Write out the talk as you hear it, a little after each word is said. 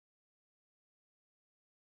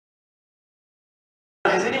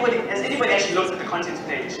Has anybody actually looked at the contents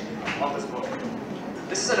page of this book?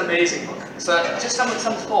 This is an amazing book. So just some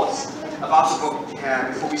thoughts about the book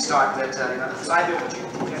before we start. That because I had the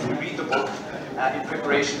opportunity to read the book in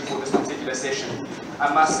preparation for this particular session,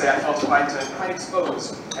 I must say I felt quite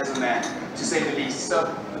exposed as a man, to say the least. So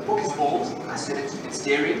the book is bold. I said it's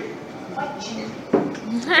daring, quite cheeky,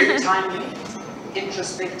 very timely,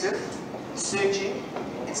 introspective, searching.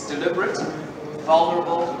 It's deliberate,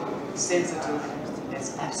 vulnerable, sensitive.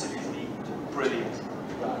 It's absolutely brilliant.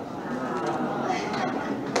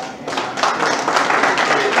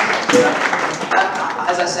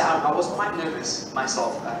 As I said, I was quite nervous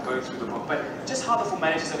myself going through the book, but just how the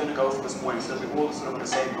formalities are going to go for this morning, so that we're all sort of on the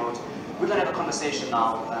same boat. We're going to have a conversation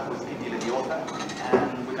now with Phindile, the author,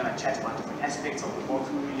 and we're going to chat about different aspects of the book.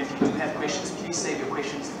 If you do have questions, please save your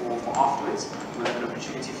questions for afterwards. We'll have an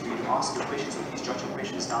opportunity for you to ask your questions, so please jot your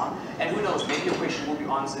questions down. And who knows, maybe your question will be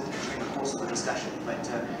answered during the course of the discussion. But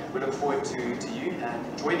we look forward to you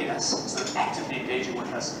joining us, sort of actively engaging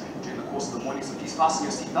with us during the course of the morning. So please fasten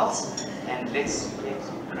your seatbelts and let's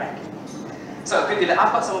crack. So, Phindile,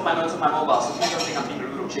 I've got some of my notes on my mobile, so please don't think I'm being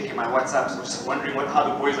rude or checking my WhatsApp, so just wondering how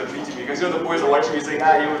the boys are treating me, because the boys are watching me saying,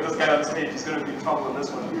 this guy on stage, he's going to be in trouble on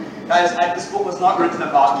this one. Guys, this book was not written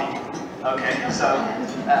about me, okay? So,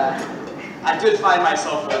 I did find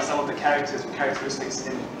myself with some of the characteristics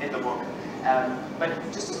in the book. But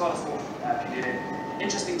just to start us off, Phindile,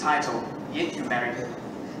 interesting title, Yet You Married Her.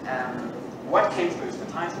 What came first, the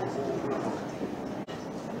title or the book?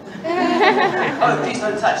 Oh, please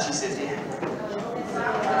don't touch, she says here.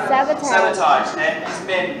 Sabotage. Sabotage, and these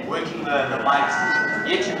men working the mics,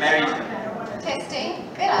 yet you married him. Testing,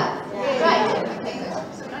 better. Right.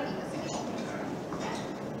 So we don't need this.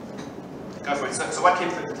 Go for it. So what came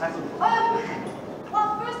first, the title? Well,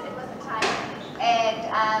 first it was the title, and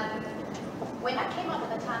when I came up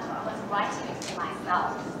with the title, I was writing it to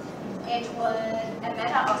myself. It was a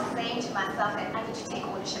matter of saying to myself that I need to take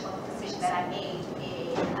ownership of the decision that I made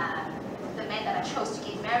in the man that I chose to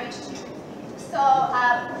get married to. So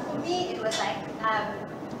for me, it was like,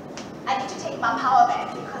 I need to take my power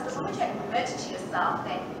back, because the moment you admit to yourself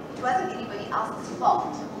that it wasn't anybody else's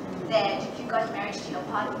fault that you got married to your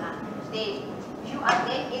partner, then you are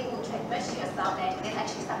then able to admit to yourself that there's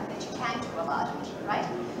actually something that you can do about it, right?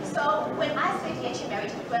 So when I said yet you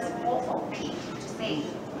married, it was more for me to say,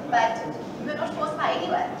 but you're not forced by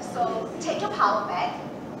anyone. So take your power back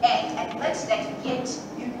and admit that yet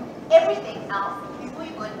you do everything else before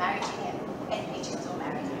you go and marry to him. And yet you're still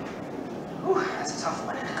married. Ooh, that's a tough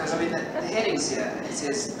one, because I mean the headings here, it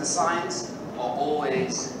says the signs are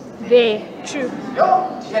always there. True.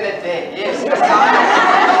 Yo, did you hear that there? Yes, the signs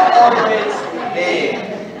are always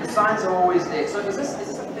there. The signs are always there. So is this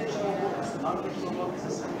a fictional book? Is it a non-fictional book? Is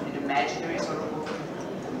this an imaginary sort of book?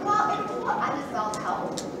 Well, it's more unresolved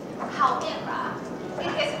help. However,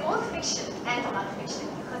 it is both fiction and non-fiction,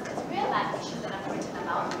 because it's real life issues that I've written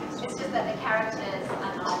about. It's just that the characters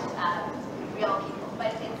are not real people, but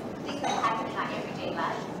it's things that happen in our everyday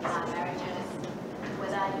life, in our marriages,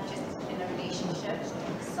 whether you're just in a relationship.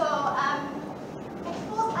 So it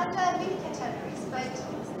falls under many categories, but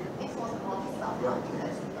it falls more self-help,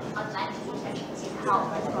 because online teaching is help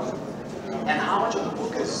from. And how much of the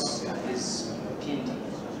book is pinned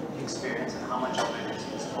experience, and how much of it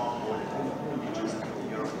is far more just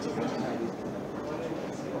your experience?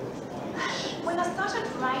 When I started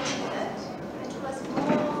writing it, it was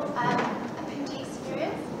more a Phindile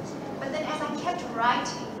experience. But then as I kept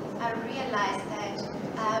writing, I realized that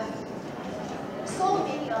so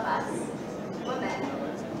many of us, women,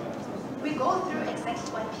 we go through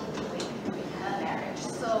exactly what people went through in her marriage.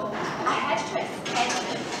 So I had to expand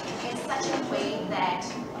it in such a way that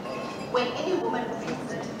when any woman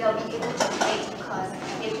reads it, they'll be able to relate, because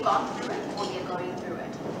they've gone through it or they're going through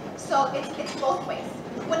it. So it's both ways.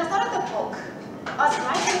 When I started the book, I was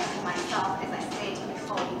writing it to myself, as I said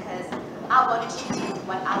before, because I wanted to do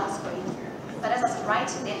what I was going through. But as I was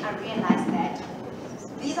writing it, I realized that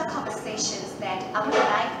these are conversations that I would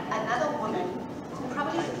like another woman who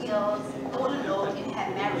probably feels all alone in her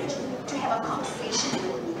marriage to have a conversation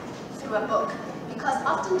with me through a book. Because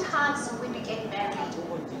oftentimes when we get married,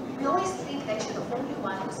 we always think that you're the only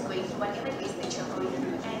one who's going through whatever it is that you're going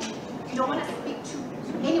through, and you don't want to speak to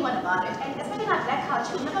anyone about it. And especially in our black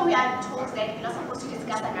culture, remember we are told that you're not supposed to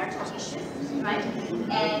discuss our marital issues, right?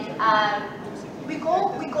 And we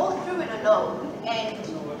go through it alone. And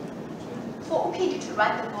for Phindile to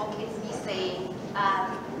write the book, it's me saying,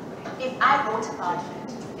 if I wrote about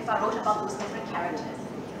it, if I wrote about those different characters,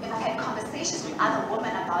 if I had conversations with other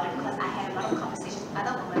women about it, because I had a lot of conversations with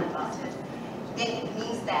other women about it, then it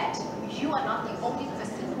means that you are not the only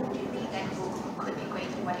person who can read that book who could be going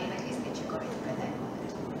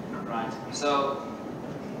Right. So,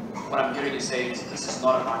 what I'm hearing you say is this is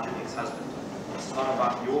not about your ex-husband. It's not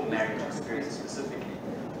about your marriage experience specifically,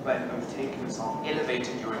 but you've taken yourself,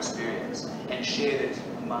 elevated your experience, and shared it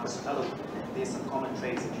amongst other women. There's some common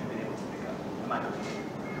traits that you've been able to pick up. Am I correct?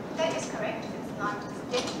 That is correct. It's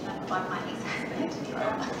definitely not about my ex-husband.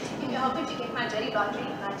 If you're hoping to get my dirty laundry,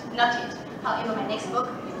 not yet. However, my next book,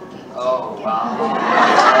 you will get. Oh, wow.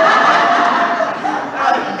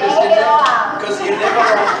 Later. Because you're never off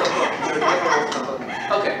the book. You're never off the book.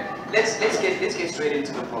 Okay, let's get straight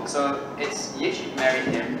into the book. So it's yet you married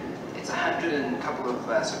him. It's 100 and a couple of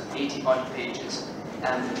sort of 80 odd pages.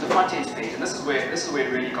 And the contents page, and this is where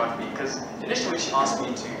it really got me, because initially when she asked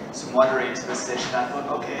me to moderate this session, I thought,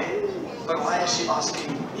 okay, but why is she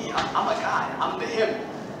asking me? I'm a guy. I'm the him.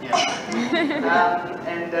 Yeah.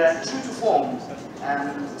 And true to form.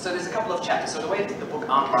 So there's a couple of chapters. So the way the book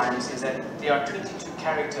outlines is that there are 22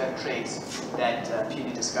 character traits that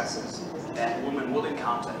Phindile discusses that women will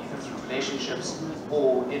encounter either through relationships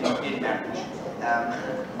or in marriage.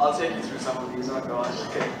 I'll take you through some of these. Oh gosh.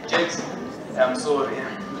 Okay, James.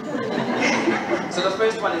 So the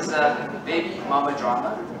first one is baby mama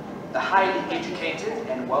drama. The highly educated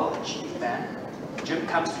and well-achieved man. Jim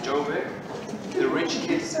comes to Joburg. The rich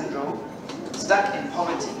kid syndrome. Stuck in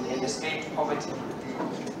poverty and escaped poverty.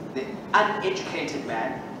 The uneducated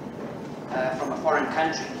man from a foreign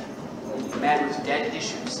country. A man with daddy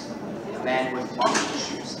issues. A man with mommy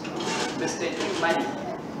issues. Mr. New Money.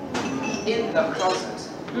 In the closet.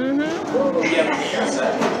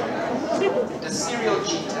 The serial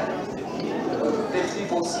cheater. The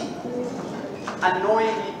divorcee.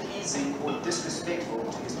 Annoyingly pleasing or disrespectful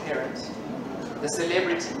to his parents. The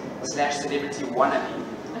celebrity/celebrity wannabe.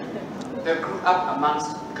 That grew up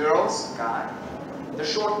amongst girls, guy. The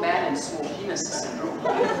short man and small penis syndrome.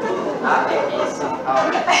 The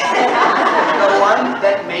one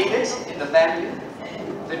that made it in the family.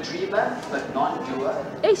 The dreamer but non-doer.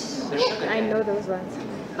 The sugar I know those ones.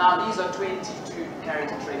 Now these are 22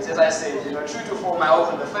 character traits. As I said, true to form, I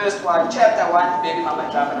opened the first one, chapter 1, baby mama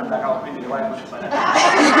drama, and I'm like, oh, really, why much fun?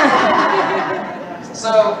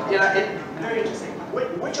 So, it's very interesting.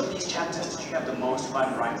 Which of these chapters did you have the most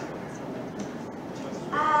fun writing?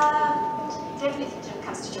 Definitely Jim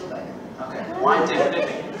comes to Joburg. Okay, why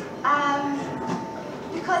definitely?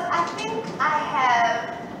 Because I think I have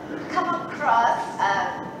come across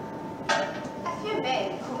a few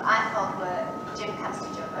men whom I thought were Jim comes to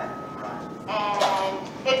Joburg. And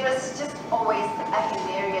it was just always a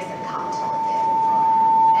hilarious encounter with them.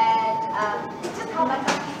 And just how much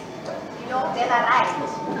they're right.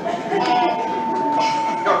 And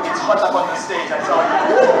it's hot up on the stage, I saw you.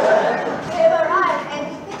 they're right, and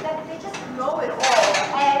you think that they just know it all.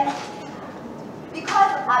 And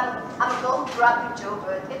because I'm a girl who grew up in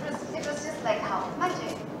Joburg, it was just like, how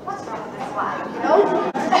magic. What's wrong with this one?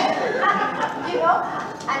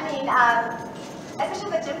 I mean, especially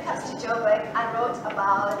when Jim comes to Joburg, I wrote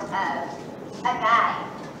about a guy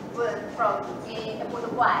from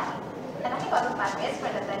Uruguay. And I think I was with my best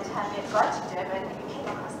friend at that time. We had gone to Durban and we came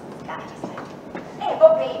across this guy. He's like, hey,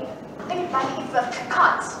 Bob, babe, everybody eats a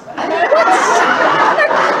cut.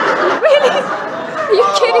 Really? Are you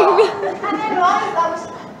kidding me? And then Ronnie, I was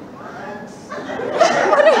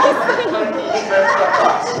What are you saying?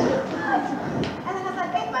 and then I was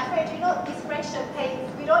like, hey, my friend, these French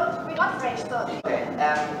champagnes, we're not French, so. Okay,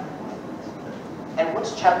 and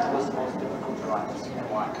which chapter was the most difficult to write and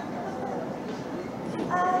why?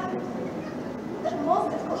 The most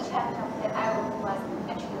difficult chapter that I wrote was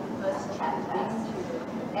actually the first chapter.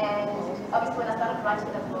 And obviously when I started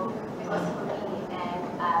writing the book, it was for me. And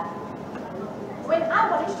when I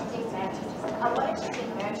wanted to get married, I wanted to get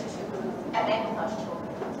married to a man without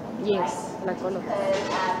children. Yes, right? like all of us.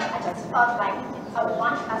 Because I just felt like I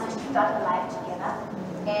want us to start a life together.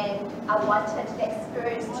 And I wanted the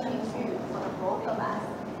experience to be new for the both of us.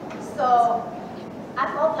 So I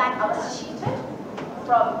felt like I was cheated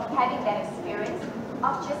from having that experience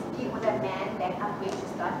of just being with a man that I'm going to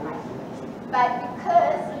start life with. But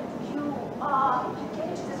because you get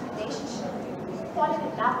into this relationship, you fall in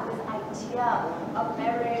love with this idea of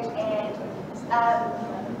marriage, and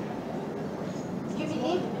you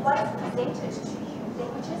believe what is presented to you, then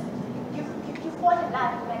you fall in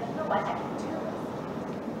love, you're like, you know what, I can do this.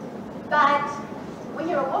 But when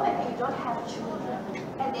you're a woman and you don't have children,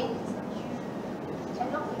 and then you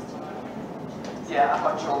cannot face children. Yeah, I've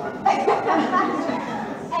got children.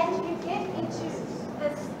 And you get into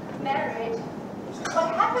this marriage,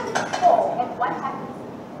 what happens before and what happens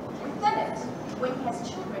within it when he has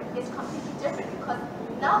children is completely different, because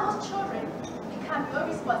now those children become your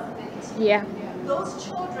responsibility. Yeah. Those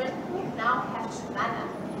children you now have to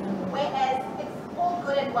manage. Whereas it's all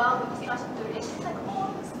good and well when you start the relationship, it's like,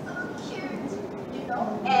 oh, it's so cute, you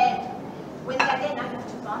know? And when they're there, now you have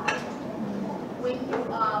to buy. When you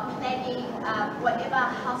are planning whatever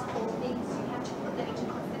household things, you have to put them into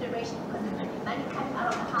consideration because there's going to be money coming out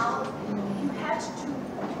of the house. You have to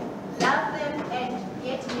love them, and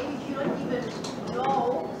yet maybe you don't even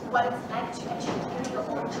know what it's like to actually carry your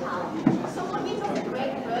own child. So for me, it was a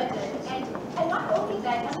great burden. And not only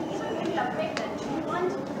that, I mean, even when you are pregnant,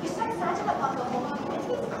 you're so excited about the whole thing. And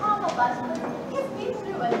he's calm about it because he's been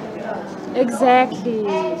through it. Exactly.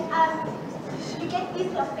 And you get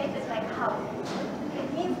easily offended, like how?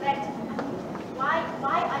 It means that why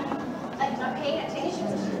are you not paying attention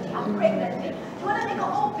to me? I'm pregnant. You want to make a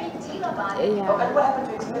whole big deal about it. Yeah. Okay, what happened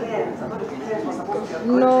to experience? I thought experience was supposed to be a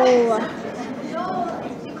good No. thing. No,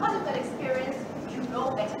 because of that experience, you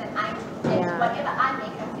know better than I do. And Yeah. whatever I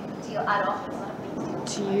make a big deal out of is not a big deal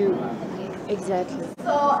To you. Yes. Exactly.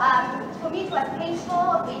 So for me it was painful.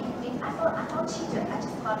 I felt cheated. I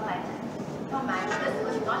just felt like, oh my, this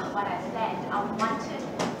was not what I planned. I wanted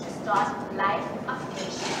to start life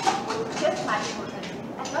affiliation with just my children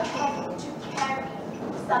and not having to carry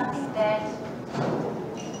something that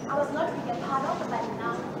I was not really a part of, but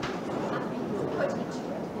now I'm being put into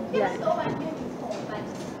it. Even though I knew